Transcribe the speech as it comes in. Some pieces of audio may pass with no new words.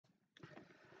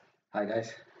Hi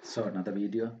guys, so another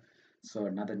video, so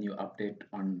another new update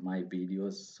on my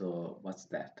videos. So what's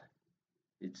that?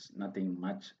 It's nothing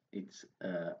much. It's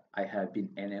I have been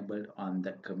enabled on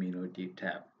the community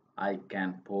tab. I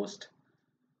can post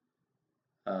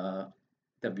uh,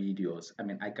 the videos.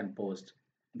 I can post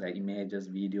the images,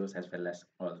 videos, as well as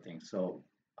all things. So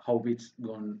how it's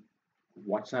going?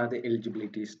 What are the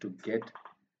eligibilities to get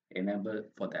enabled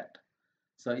for that?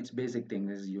 So its basic thing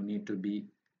is you need to be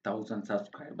 1,000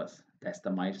 subscribers. That's the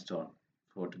milestone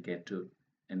for to get to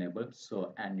enable.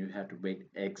 So and you have to wait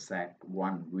exact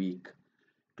 1 week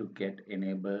to get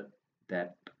enable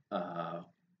that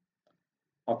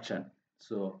option.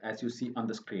 So as you see on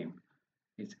the screen,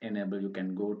 it's enable. You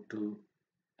can go to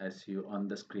as you on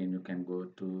the screen. You can go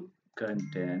to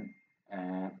content,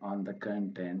 and on the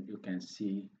content you can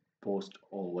see post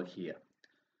over here.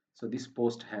 So this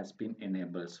post has been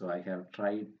enabled. So I have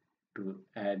tried to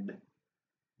add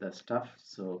the stuff.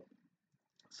 So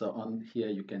on here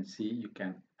you can see you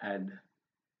can add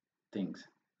things.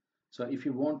 So if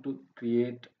you want to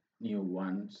create new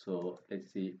one, so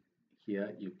let's see,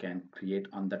 here you can create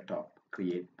on the top,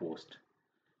 create post,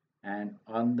 and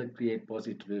on the create post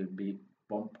it will be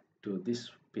pumped to this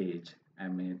page.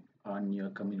 On your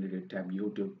community tab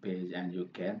YouTube page, and you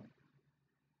can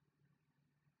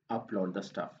upload the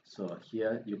stuff. So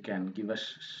here you can give a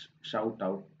shout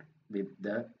out with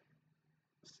the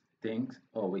things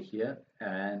over here,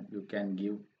 and you can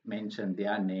give mention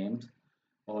their names.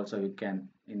 Also you can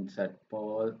insert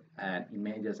poll and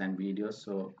images and videos.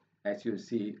 So as you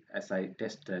see, as I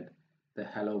tested, the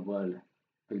hello world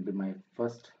will be my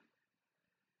first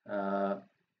uh,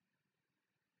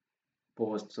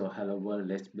 post. So hello world,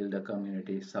 let's build a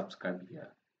community, subscribe here.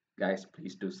 Guys,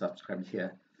 please do subscribe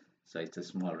here. So it's a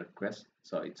small request,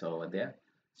 so it's over there.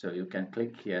 So you can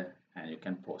click here and you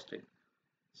can post it.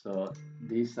 So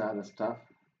these are the stuff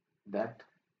that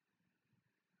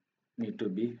need to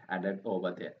be added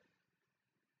over there.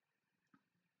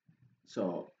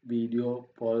 So video,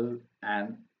 poll,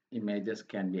 and images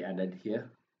can be added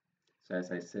here. So as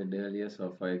I said earlier,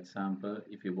 so for example,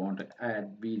 if you want to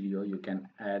add video, you can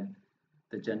add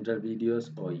the general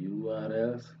videos or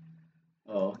URLs,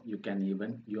 or you can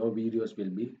even, your videos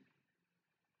will be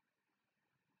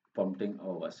pumping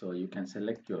over. So you can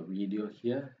select your video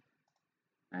here,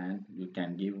 and you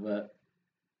can give a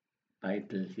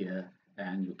title here,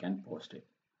 and you can post it.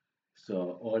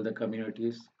 So all the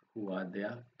communities who are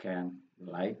there can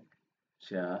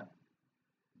share,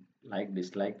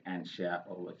 dislike, and share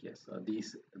over here. So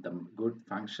these the good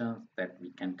functions that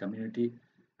we can community.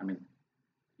 I mean,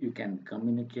 you can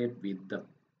communicate with the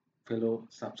fellow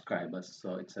subscribers.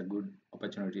 So it's a good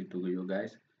opportunity to you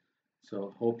guys.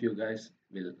 So hope you guys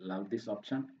will love this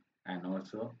option, and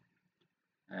also,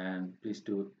 and please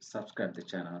do subscribe the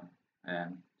channel,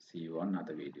 and see you on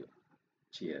another video.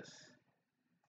 Cheers.